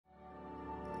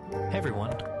Hey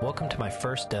everyone, welcome to my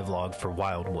first devlog for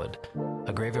Wildwood,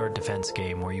 a graveyard defense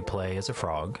game where you play as a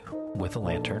frog with a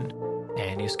lantern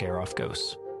and you scare off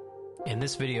ghosts. In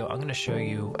this video, I'm going to show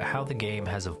you how the game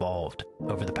has evolved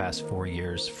over the past 4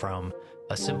 years from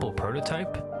a simple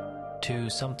prototype to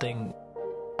something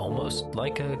almost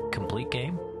like a complete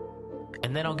game.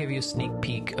 And then I'll give you a sneak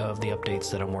peek of the updates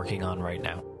that I'm working on right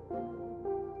now.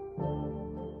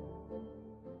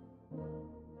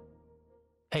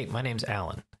 Hey, my name's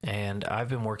Alan, and I've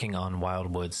been working on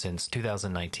Wildwood since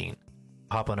 2019.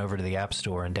 Hop on over to the App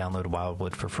Store and download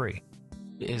Wildwood for free.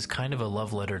 It is kind of a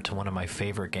love letter to one of my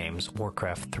favorite games,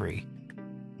 Warcraft 3.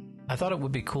 I thought it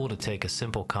would be cool to take a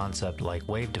simple concept like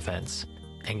wave defense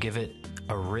and give it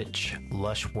a rich,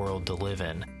 lush world to live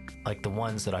in, like the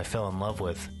ones that I fell in love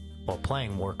with while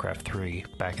playing Warcraft 3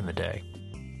 back in the day.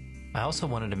 I also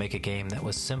wanted to make a game that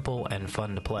was simple and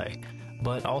fun to play,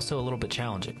 but also a little bit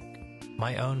challenging.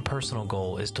 My own personal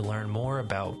goal is to learn more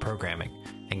about programming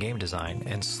and game design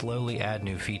and slowly add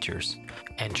new features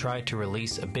and try to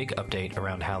release a big update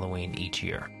around Halloween each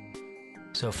year.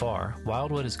 So far,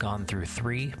 Wildwood has gone through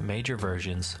 3 major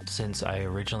versions since I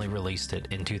originally released it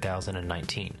in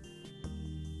 2019.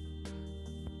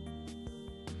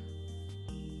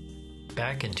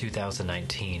 Back in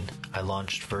 2019, I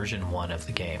launched version 1 of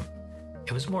the game.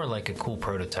 It was more like a cool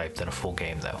prototype than a full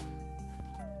game though.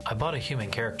 I bought a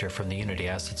human character from the Unity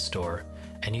Assets store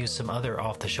and used some other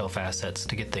off-the-shelf assets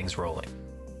to get things rolling.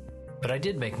 But I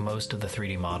did make most of the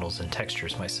 3D models and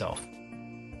textures myself.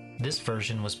 This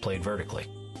version was played vertically.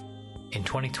 In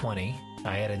 2020,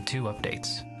 I added 2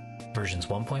 updates, versions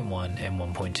 1.1 and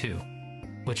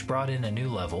 1.2, which brought in a new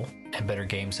level and better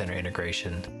Game Center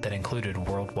integration that included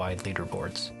worldwide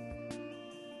leaderboards.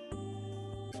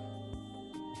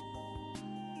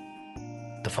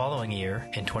 The following year,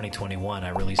 in 2021, I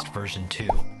released version 2,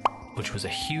 which was a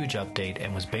huge update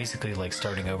and was basically like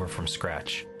starting over from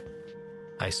scratch.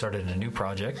 I started a new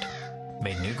project,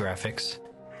 made new graphics,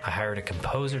 I hired a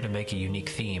composer to make a unique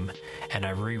theme, and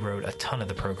I rewrote a ton of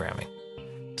the programming.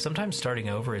 Sometimes starting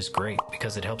over is great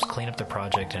because it helps clean up the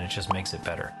project and it just makes it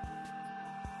better.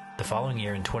 The following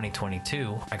year, in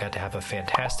 2022, I got to have a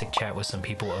fantastic chat with some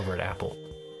people over at Apple.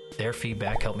 Their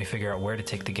feedback helped me figure out where to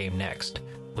take the game next,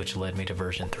 which led me to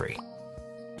version 3.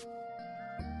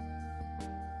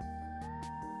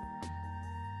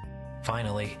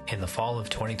 Finally, in the fall of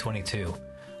 2022,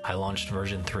 I launched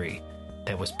version 3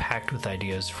 that was packed with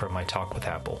ideas from my talk with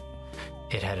Apple.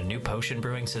 It had a new potion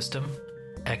brewing system,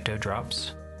 ecto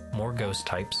drops, more ghost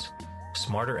types,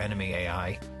 smarter enemy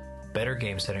AI, better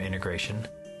Game Center integration,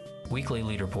 weekly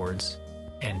leaderboards,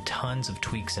 and tons of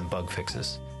tweaks and bug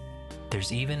fixes.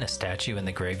 There's even a statue in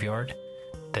the graveyard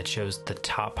that shows the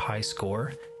top high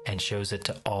score and shows it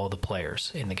to all the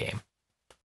players in the game.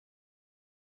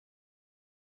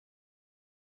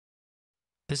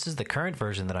 This is the current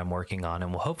version that I'm working on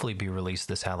and will hopefully be released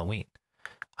this Halloween.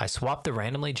 I swapped the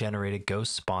randomly generated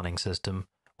ghost spawning system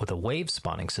with a wave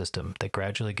spawning system that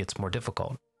gradually gets more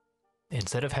difficult.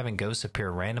 Instead of having ghosts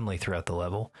appear randomly throughout the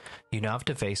level, you now have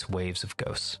to face waves of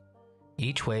ghosts.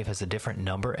 Each wave has a different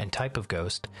number and type of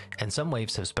ghost, and some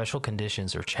waves have special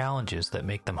conditions or challenges that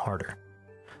make them harder.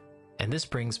 And this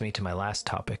brings me to my last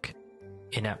topic,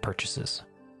 in-app purchases.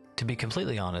 To be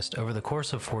completely honest, over the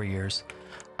course of 4 years,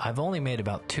 I've only made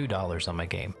about $2 on my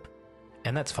game.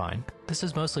 And that's fine. This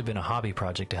has mostly been a hobby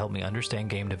project to help me understand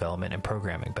game development and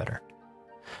programming better.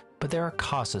 But there are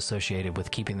costs associated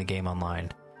with keeping the game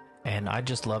online, and I'd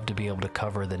just love to be able to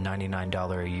cover the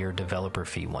 $99 a year developer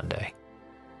fee one day.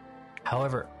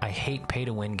 However, I hate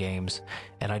pay-to-win games,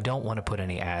 and I don't want to put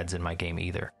any ads in my game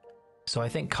either. So I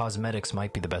think cosmetics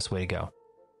might be the best way to go.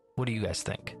 What do you guys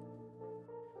think?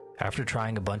 After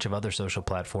trying a bunch of other social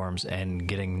platforms and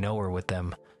getting nowhere with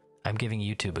them, I'm giving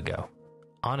YouTube a go.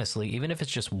 Honestly, even if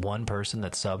it's just one person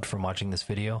that subbed from watching this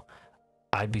video,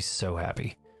 I'd be so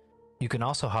happy. You can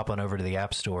also hop on over to the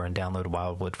App Store and download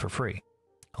Wildwood for free.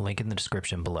 A link in the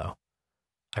description below.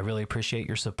 I really appreciate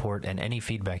your support and any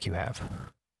feedback you have.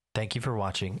 Thank you for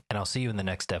watching, and I'll see you in the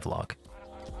next devlog.